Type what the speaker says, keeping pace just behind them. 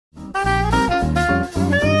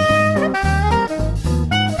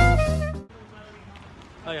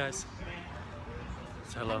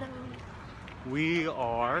Hello. We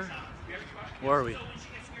are, where are we?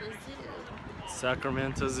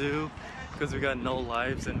 Sacramento Zoo, because we got no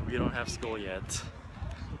lives and we don't have school yet.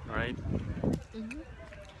 Right? So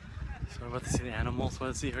we're about to see the animals, we're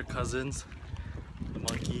about to see her cousins, the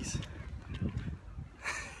monkeys.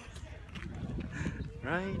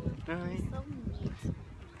 Right?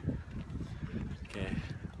 Okay,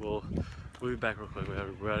 we'll be back real quick. We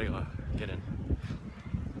gotta go get in.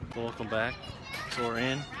 Welcome back. So we're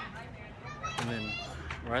in, and then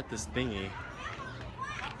we're at this thingy.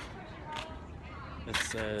 It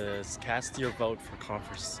says cast your vote for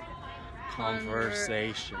conversation.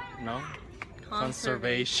 No?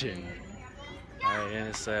 Conservation. Alright, and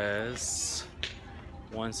it says,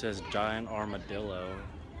 one says giant armadillo,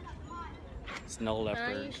 snow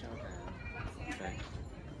leopard. Okay.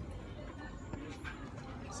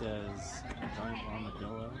 It says giant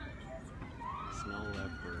armadillo, snow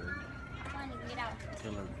leopard,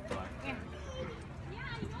 killer black.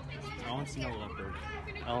 I want snow leopard.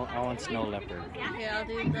 I want snow leopard. Okay, I'll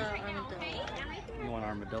do the armadillo. You want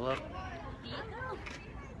armadillo?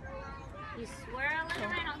 You swirl it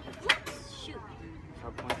around. Shoot.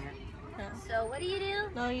 Start pointing it. Yeah. So what do you do?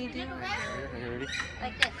 No, you do. Are you ready?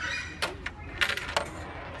 Like this.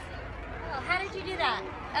 Oh, how did you do that?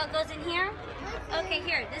 Oh, it goes in here? Okay,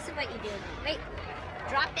 here. This is what you do. Wait.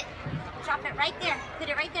 Drop it. Drop it right there. Put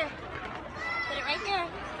it right there. Put it right there.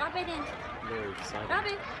 Drop it in. Very excited. Drop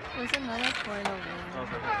it. There's another coin over there.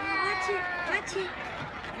 Okay. Watch it. Watch it.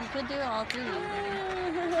 You could do all three.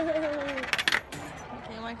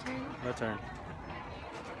 Okay, my turn. My turn.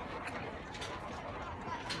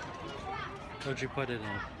 What'd you put it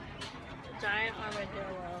in? Giant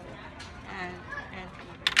armadillo and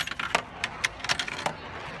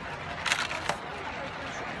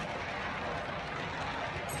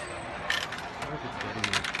I hope it's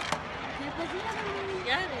getting it.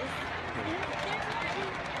 yeah, it is.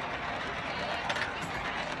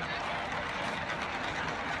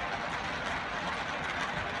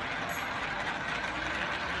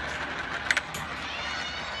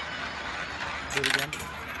 Do it again.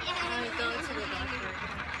 Alright, go to the doctor.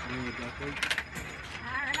 You need a blackbird?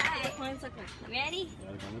 Alright. Coins look like Ready? Yeah,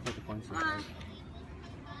 don't look at the points. Come on.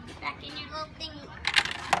 Back in your little thing.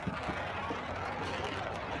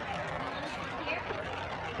 Here.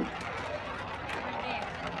 Right there.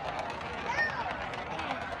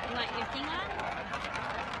 You want your thing on?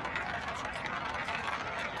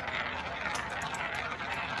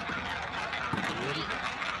 Ready?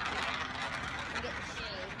 Get the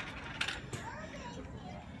shade.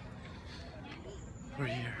 We're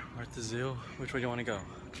here. We're at the zoo. Which way do you want to go?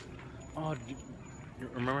 Oh, you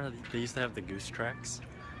remember how they used to have the goose tracks?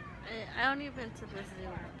 I only been to the zoo.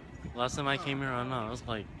 Last time I came here, I don't know, I was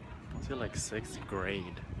like, I feel like 6th grade.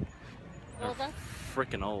 Well, They're that's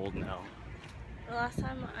freaking old now. the last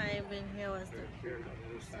time I've been here was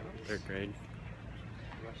the 3rd grade.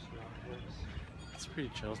 It's pretty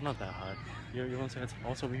chill. It's not that hot. You want to say it's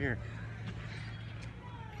also over here?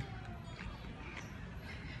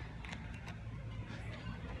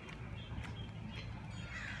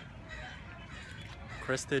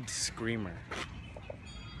 Crested screamer.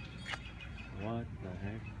 What the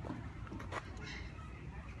heck?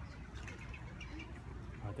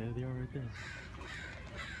 Oh, there they are right there.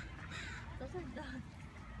 Those are done.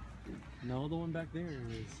 No, the one back there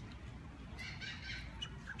is.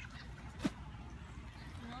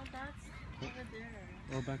 No, that's over there.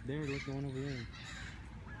 Oh, back there. Look, the one over there.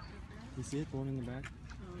 You see it? The one in the back?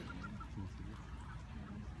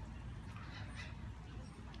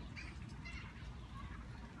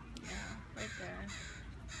 Yeah, right there.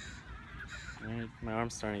 Alright, my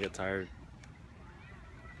arm's starting to get tired.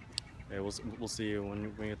 Okay, we'll see you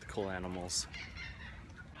when we get the cool animals.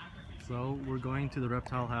 So we're going to the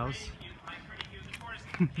reptile house.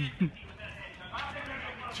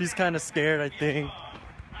 She's kind of scared, I think.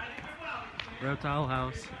 Reptile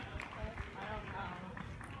house.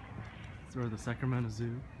 So we're at the Sacramento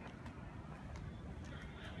Zoo.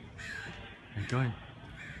 Hey, go ahead.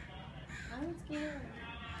 I'm scared.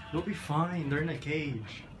 You'll be fine. They're in a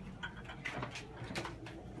cage.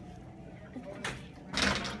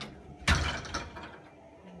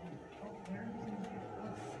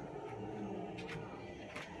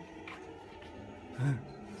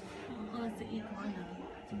 Oh, it's the iguana.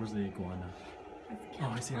 Where's the iguana?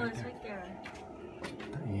 Oh, I see it Oh, right it's there. right there.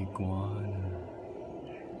 The iguana.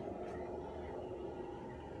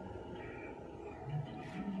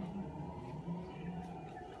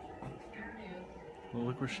 Well,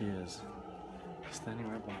 look where she is. She's standing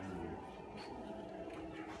right behind you.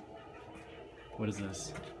 What is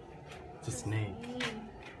this? It's a snake.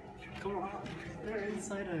 Come on. They're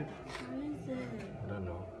inside a... What is it? I don't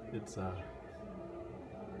know. It's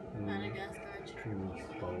Madagascar extremely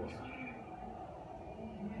boa.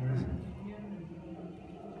 Where is it?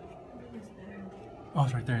 What is there? Oh,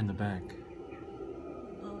 it's right there in the back.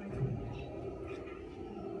 Oh, I see.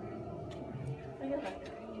 Look at that.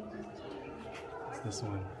 It's this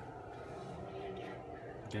one.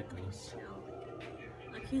 Geckos.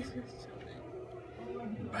 Like he's just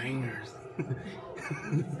chilling. Bangers.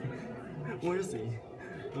 Where is he?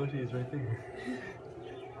 Oh, he's right there.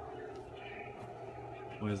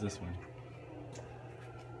 What is this one?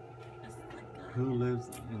 It's like a... Who lives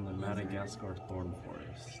in the Madagascar thorn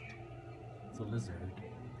forest? It's a lizard.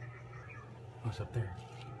 Oh, it's up there.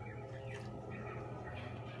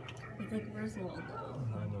 It's like, where's Waldo?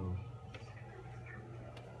 I know.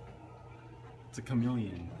 It's a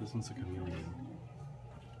chameleon. This one's a chameleon.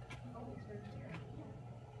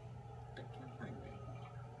 I can't find it.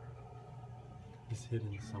 He's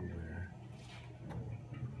hidden somewhere.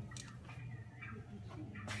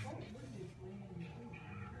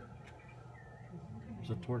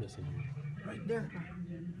 There's a tortoise in here. Right there.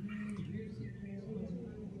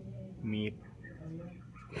 Meep.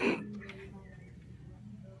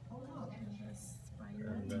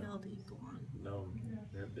 Spiny-tailed iguana. No,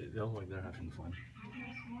 they look like they're having fun.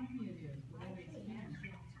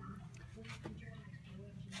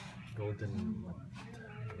 Golden.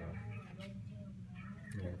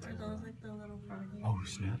 Yeah, Are those like the little froggies? oh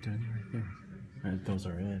snap! They're right there. Right, those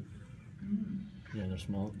are it. Yeah, they're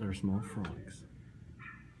small. They're small frogs.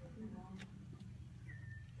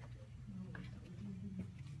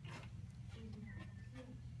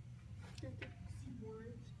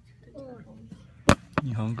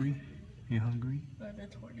 You hungry? You hungry? Or the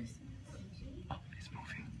tortoises. Oh, he's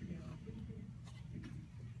moving.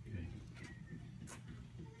 Okay.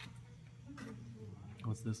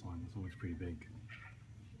 What's this one? This one looks pretty big.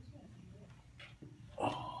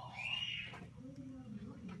 Oh.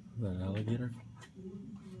 Is that an alligator?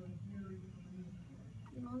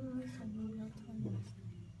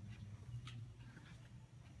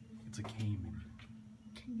 It's a caiman.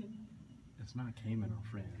 It's not a caiman, our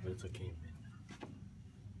friend, but it's a caiman.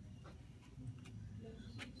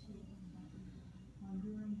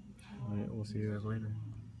 Alright, we'll see you guys later.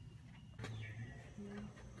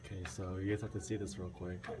 Okay, so you guys have to see this real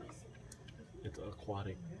quick. It's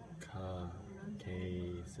aquatic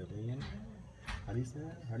caecilian. How do you say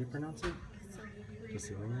that? How do you pronounce it?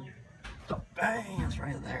 Caecilian? Oh, bang! It's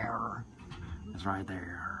right there. It's right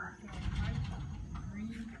there.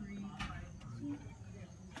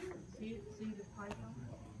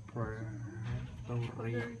 Puerto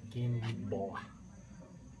Rican boa.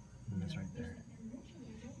 And it's right there.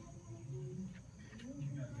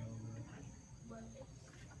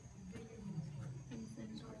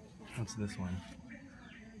 What's this one?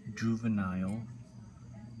 Juvenile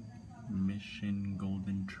Mission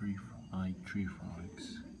Golden Tree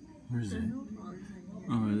Frogs. Where is it?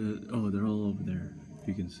 Oh, they're all over there. If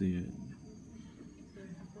you can see it.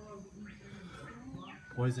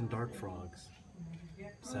 Poison dart frogs.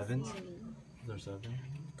 Sevens? They're 7.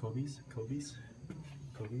 Kobe's? Kobe's?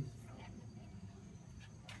 Kobe's?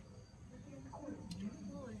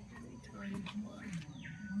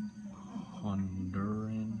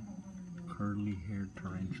 Honduran curly-haired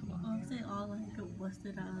tarantula. I'll say all like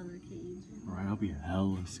busted out of their cage. Alright, I'll be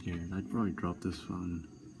hella scared. I'd probably drop this phone.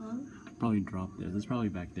 Huh? Probably drop this. It's probably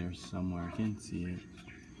back there somewhere. I can't see it.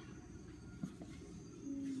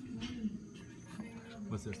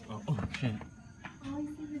 What's this? Oh shit. Oh, I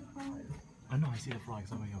see the frog. I know, I see the frog.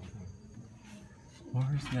 Somebody over there.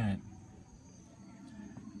 Where is that?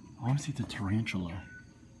 I want to see the tarantula.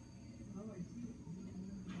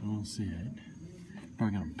 I don't see it.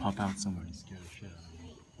 Probably gonna pop out somewhere and scare the shit out of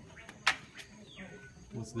me.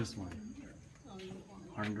 What's this one?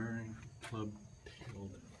 Honduran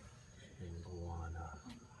club-tailed iguana.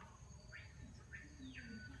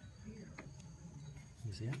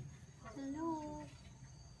 You see it? Hello.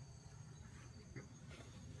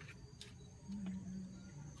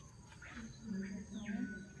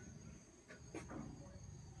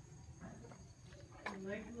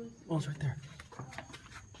 Oh, it's right there.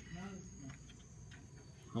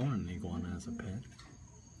 I want an iguana as a pet.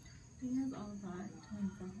 He has all that to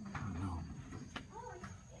himself. I know.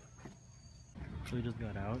 So we just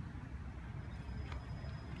got out.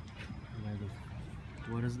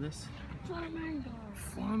 What is this? Flamingo.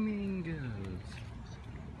 Flamingos.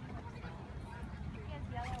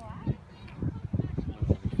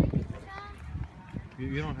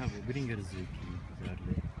 You don't have it. We didn't get a zoo key,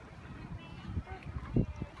 sadly.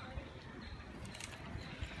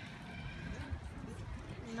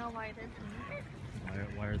 No why they're pink.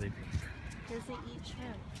 Why are they pink? Because they eat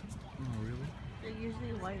shrimp. Oh, really? They're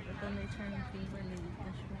usually white, but then they turn pink when they eat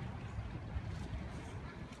the shrimp.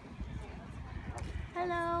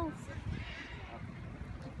 Hello!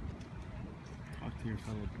 Talk to your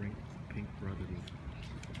fellow pink brothers.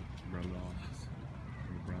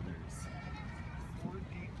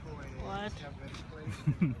 What?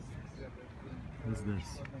 What's this?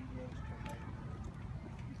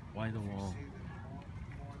 Why the wall?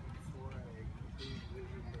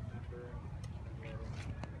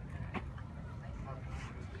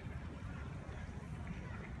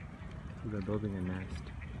 They're building a nest.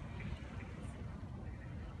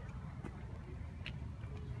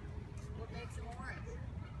 What makes it orange?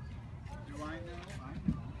 Do I know?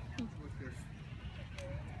 What this?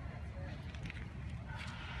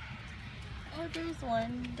 Oh, there's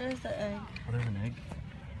one. There's the egg. Oh, there's an egg?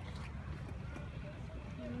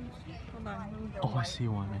 Hold on. Let me go. Oh, I see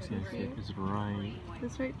one. I see it. It's right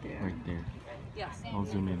It's right there. right there. Yes. I'll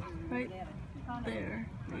zoom in. Right there.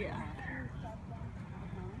 Yeah.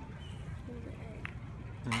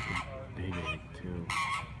 That's a big egg too.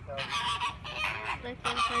 Like the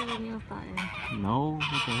size of your thigh. No,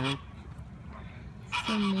 what the heck? It's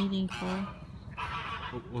a mating call.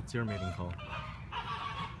 What's your mating call?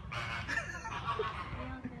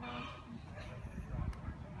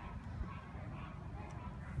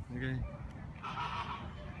 Okay.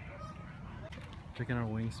 Checking our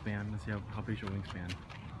wingspan. Let's see how big's your wingspan.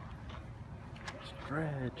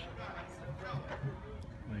 Stretch.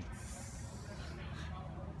 Like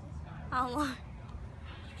How long?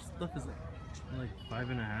 stuff is like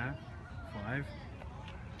 5.5, 5.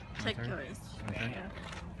 Check My turn? yours. Okay. Yeah.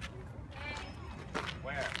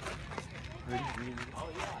 Where? Ready? Oh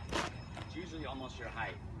yeah. It's usually almost your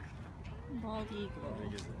height. Bald How eagle.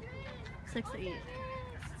 big is it? 6 to 8.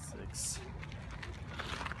 6.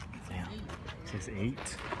 Damn. 6'8".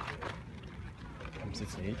 I'm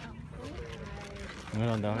 6'8". You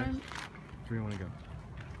want to down it? Where do you want to go?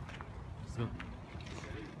 Let's go.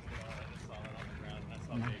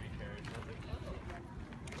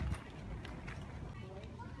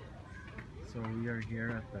 So we are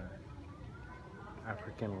here at the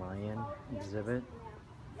African lion exhibit.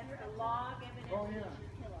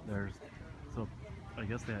 There's, so I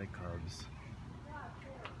guess they had cubs.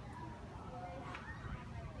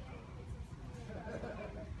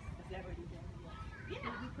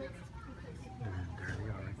 And there they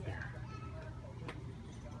are right there.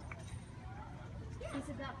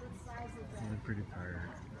 They're pretty tired.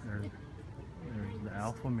 There's the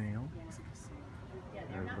alpha male.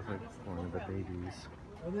 There looks like one of the babies.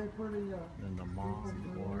 And the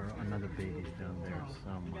mom or another baby's down there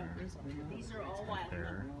somewhere. These are all wild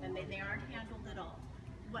There. and they aren't handled at all.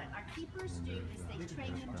 What our keepers do is they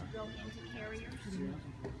train them to go into carriers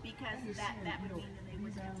because that would mean that they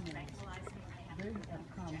wouldn't have to tranquilize them. They have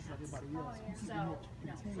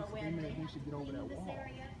so when they clean this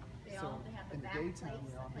area, they have the back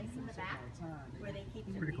place in the back where they keep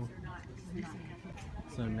them. Pretty cool. These are not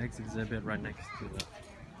handled. So next exhibit right next to the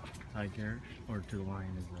tiger, or to the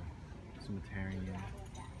lion, is the cemetery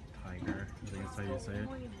tiger. I think that's how you say it.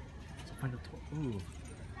 So find a ooh,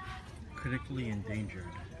 critically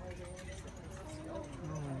endangered.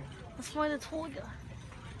 That's why the tiger.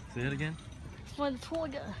 Say it again. That's why the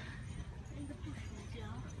tiger.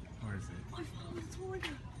 Where is it? I found the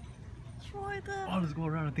tiger. It's right there. Oh, let's go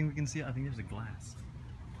around. I think we can see it. I think there's a glass.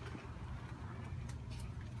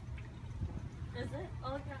 Is it?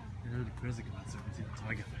 Oh, yeah. There's a glass. So we can see the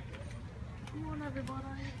tiger. You want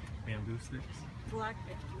everybody? Bamboo sticks. Black.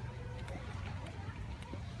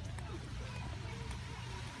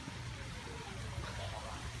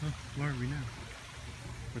 Huh, where are we now?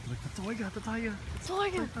 We're like the tiger, the tiger.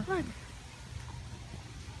 Tiger! Look!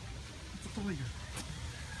 It's a tiger.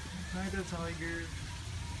 Hi, the tiger.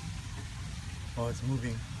 Oh, it's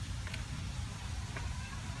moving.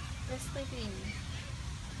 They're sleeping.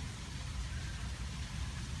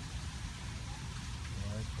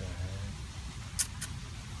 What the heck?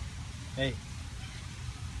 Hey.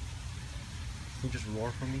 Can you just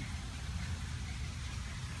roar for me?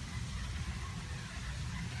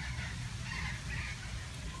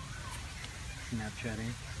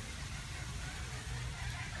 Snapchatting.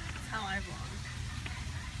 That's how I vlog.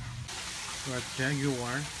 We're at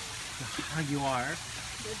Jaguar. The Jaguar.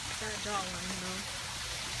 That jawline, you know.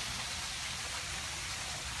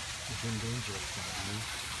 It's endangered, man.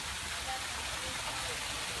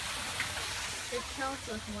 It counts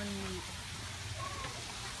with one meat.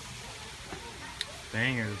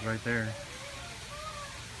 Bangers right there.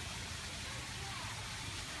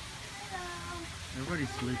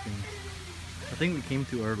 Everybody's sleeping. I think we came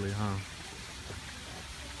too early, huh?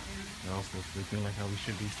 They're also sleeping like how we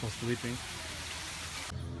should be still sleeping.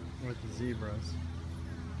 We're at the zebras.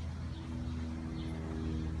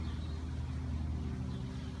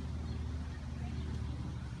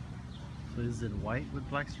 So is it white with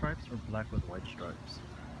black stripes or black with white stripes?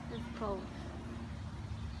 It's cold.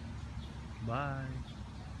 Bye.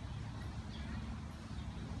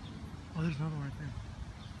 Oh, there's another one right there.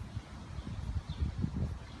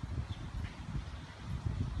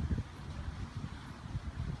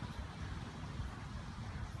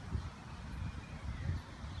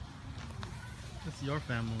 That's your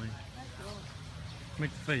family.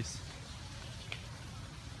 Make the face.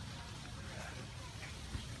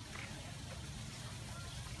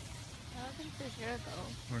 I don't think they're here though.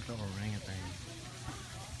 Where's the orangutan?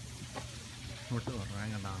 Where's the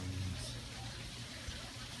orangutans?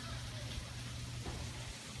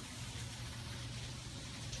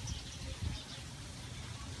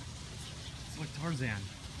 It's like Tarzan.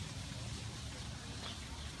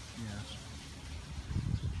 Yeah.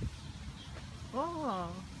 Oh!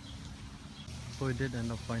 So we did end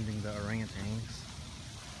up finding the orangutans.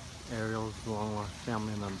 Ariel's long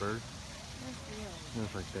family member.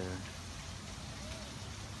 It's right there.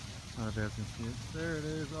 Oh, there you can see it. There it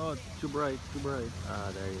is. Oh, it's too bright, too bright.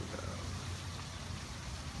 Ah, there you go.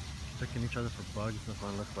 Checking each other for bugs, that's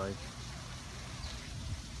what it looks like.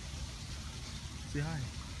 Say hi.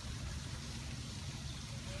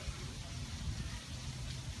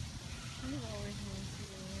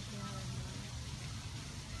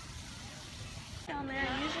 Down there,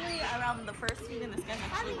 usually around the first feed and this guy's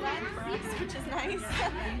actually waiting for us, which is nice.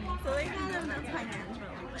 So they got him that's my hands for a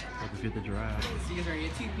little bit. Let me feed the giraffe. See, there are 2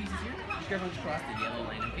 pieces here. Be careful to cross the yellow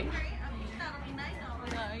line, okay? That'll be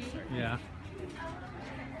nice. Yeah.